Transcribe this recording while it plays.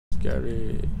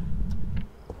Scary.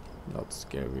 Not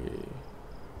scary.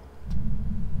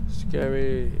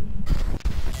 Scary.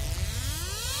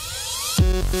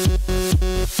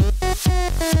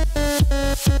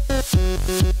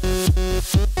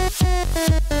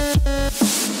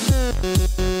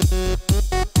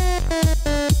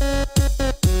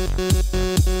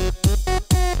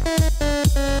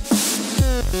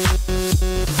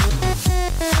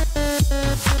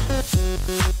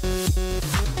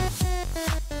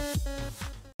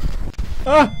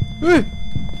 Ah!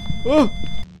 Oh!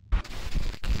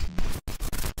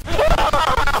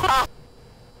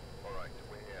 Alright,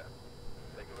 we're here.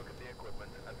 Take a look at the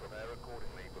equipment and prepare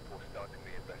accordingly before starting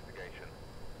the investigation.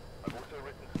 I've also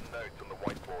written some notes on the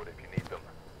whiteboard if you need them.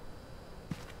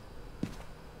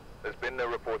 There's been no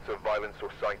reports of violence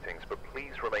or sightings, but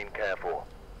please remain careful.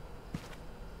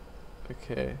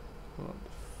 Okay. What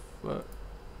the fuck?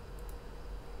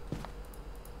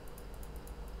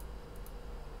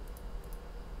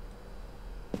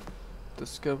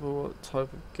 Discover what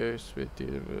type of ghost we're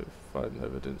dealing with. Find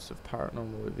evidence of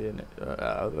paranormal within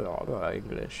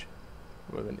English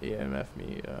with an EMF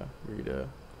meter reader.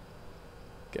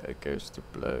 Get a ghost to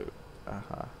blow.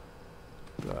 Aha.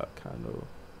 Blow out candle.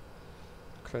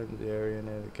 Cleanse the area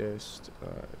near the ghost.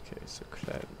 Okay, so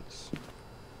cleanse.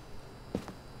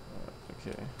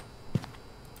 Okay.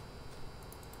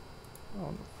 Oh,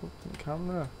 the fucking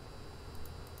camera.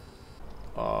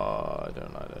 Oh, I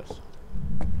don't like this.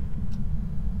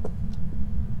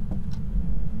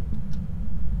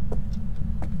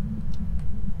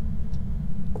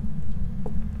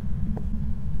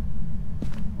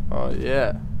 Oh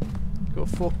yeah, got a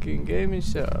fucking gaming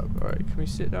setup. Alright, can we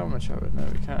sit down, my chat? No,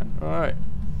 we can. Alright.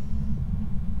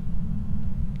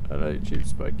 Hello, YouTube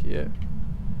Spikey. Yeah.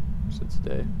 So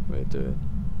today we're doing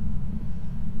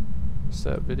a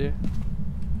setup video.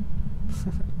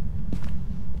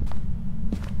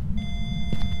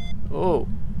 Oh.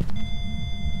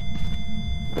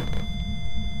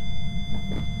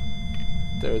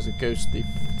 There is a ghostly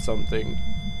something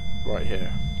right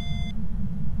here.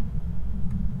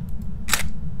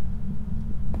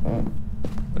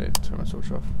 Wait, turn my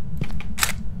torch off.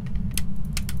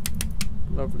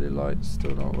 Lovely lights,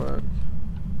 still not work.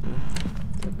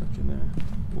 Don't look in there.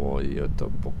 Voy a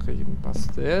poco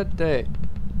impastete.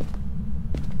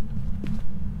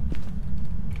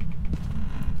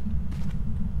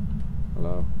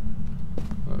 Hello?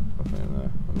 No, nothing in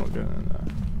there. I'm not going in there.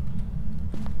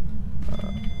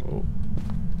 Oh.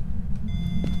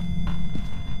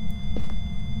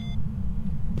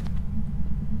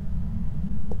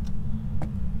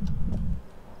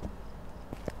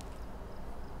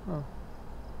 Oh.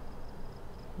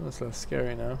 That's less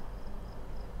scary now.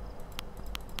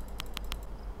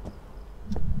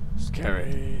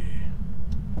 Scary.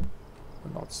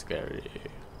 But not scary.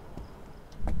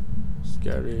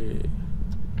 Scary.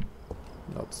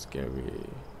 Not scary.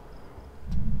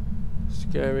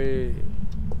 Scary.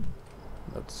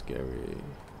 Not scary.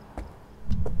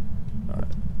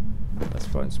 Alright. Let's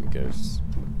find some ghosts.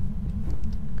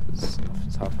 Because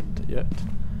nothing's happened yet.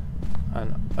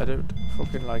 And I don't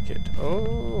fucking like it.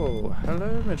 Oh,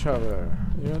 hello, my traveler.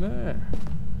 You're there.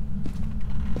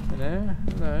 You there?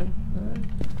 Hello. Hello.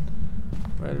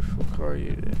 Where the fuck are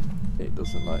you then? It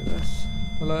doesn't like this.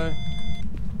 Hello?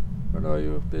 Where are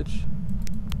you, bitch?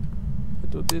 I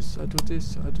do this, I do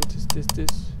this, I do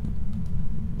this.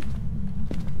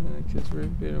 Kids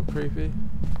room being all creepy.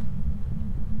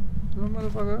 Hello,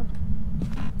 motherfucker.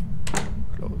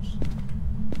 Close.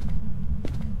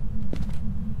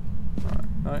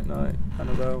 Alright, night,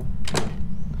 Annabelle.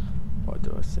 Why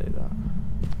do I say that?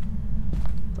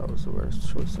 That was the worst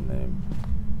choice of name.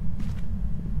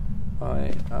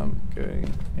 I am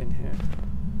going in here.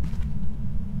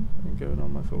 I'm going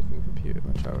on my fucking computer,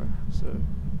 my tower. So,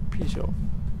 peace off.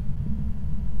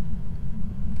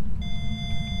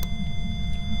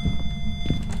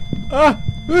 Ah!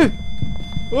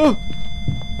 Oh!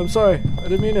 I'm sorry, I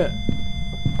didn't mean it.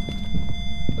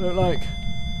 I don't like.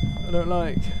 I don't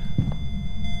like.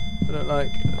 I don't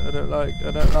like. I don't like.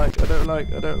 I don't like. I don't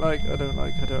like. I don't like. I don't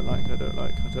like. I don't like. I don't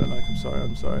like. I don't like. I'm sorry.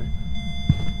 I'm sorry.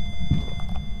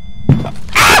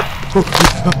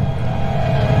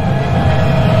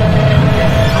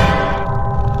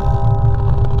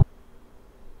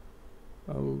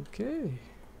 Okay.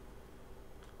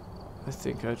 I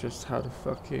think I just had a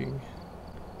fucking.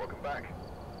 Welcome back.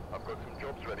 I've got some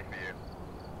jobs ready for you.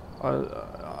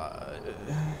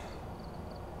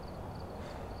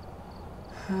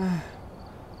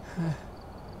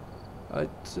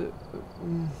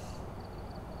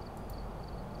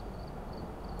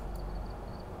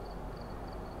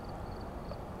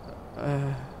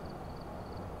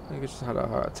 think I just had a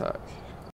heart attack.